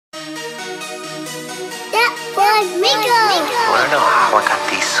Wanna know how I got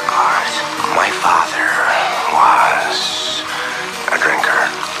these scars? My father was a drinker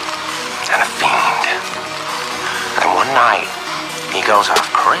and a fiend. And one night, he goes off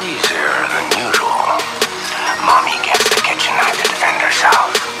crazier than usual. Mommy gets the kitchen knife to defend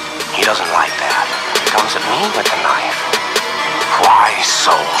herself. He doesn't like that. He comes at me with the knife. Why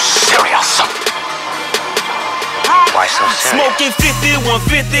so serious? Why so serious? Smoking 50,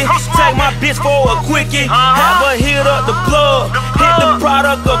 150. Take my bitch for a quickie. Have her hit up the plug. Hit the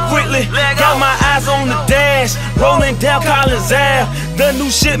product up quickly. Got my eyes on the dash. Rolling down Collins Ave. The new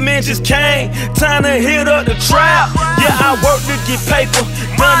shipment just came. Time to hit up the trap. Yeah, I work to get paper.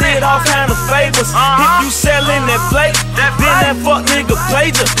 Done it all kind of favors. If you selling that plate, then that fuck nigga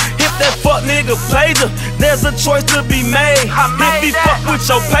played ya. If that fuck nigga played ya, there's a choice to be made. If he fuck with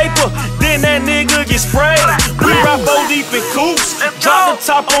your paper, then that nigga get sprayed. We rock both deep in coops. Drop the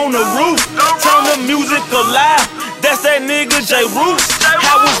top on the roof. Turn the music alive. That's that nigga J. Roos.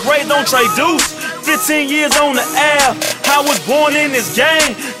 I was raised on Trey Deuce. 15 years on the air. I was born in this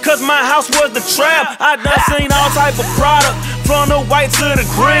game, cause my house was the trap. I done seen all type of product, from the white to the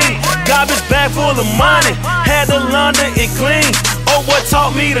green. Garbage bag full of money, had to London and clean. Oh, what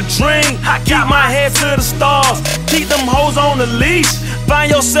taught me to dream? Keep my head to the stars, keep them hoes on the leash.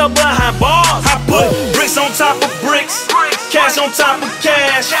 Find yourself behind bars. I put bricks on top of bricks, cash on top of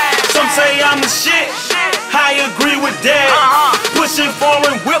cash. Some say I'm the shit, I agree with that. Pushing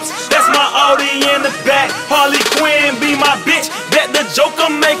foreign whips, that's my Audi in the back. Harley Quinn be my bitch, bet the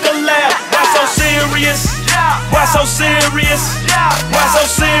Joker make her laugh. Why so serious? Why so serious? Why so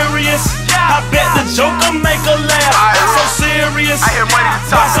serious? I bet the Joker make her laugh. Why so serious?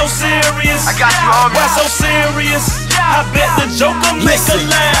 Why so serious? I got you, homie. Why so serious? I bet the Joker make her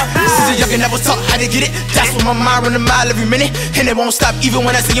laugh. Since a youngin' I was taught how to get it. That's what my mind run a mile every minute, and it won't stop even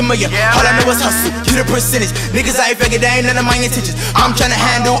when I see a million. All I know is hustle, get a percentage. Niggas I ain't figured that ain't none of my intentions. I'm tryna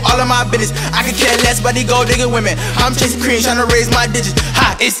handle all of my business. I can care less about the gold digger women. I'm chasing cream, tryna raise my digits.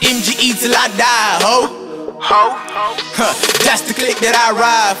 Ha, it's MGE till I die, ho. That's the click that I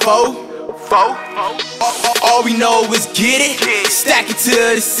ride for. All we know is get it, stack it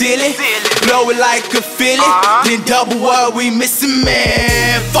to the ceiling, blow it like a Philly, then double what we missing,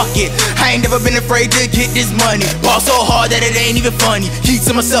 man. Fuck it, I ain't never been afraid to get this money. Ball so hard that it ain't even funny. Keep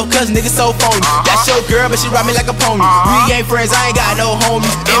to myself cause niggas so phony. That's your girl but she ride me like a pony. We ain't friends, I ain't got no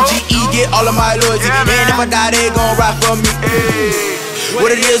homies. MGE get all of my loyalty, and if I die they gon' ride for me. What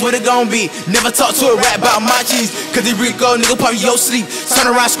it is, what it gon' be. Never talk to a rat about my cheese, cause the Rico nigga pop your sleep.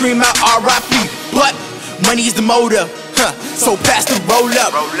 Turn around, scream out RIP. But money is the motor, so pass the roll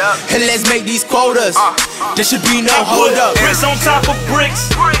up, and let's make these quotas. There should be no hold up. Bricks on top of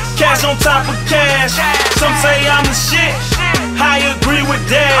bricks, cash on top of cash. Some say I'm the shit, I agree with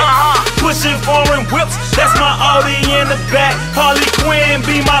that. Pushing foreign whips, that's my Audi in the back. Harley Quinn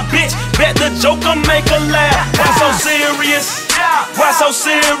be my bitch, bet the Joker make her laugh. Why so serious? Why so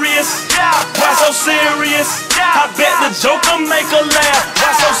serious? Why so serious? I bet the Joker make her laugh.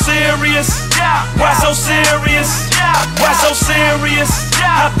 Why so serious? Why so serious? Why so serious?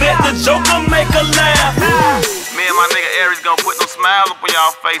 I bet the Joker make her laugh. Me and my nigga Aries gon' put them smiles up on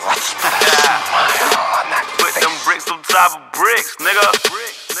y'all faces. Put them bricks on top of bricks, nigga.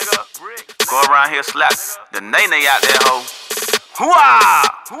 Go around here slap the nay-nay out there, ho. Hoo-ah!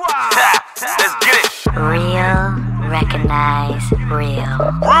 Let's get it. Real, recognize real.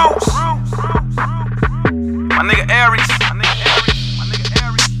 Roots. My nigga Aries.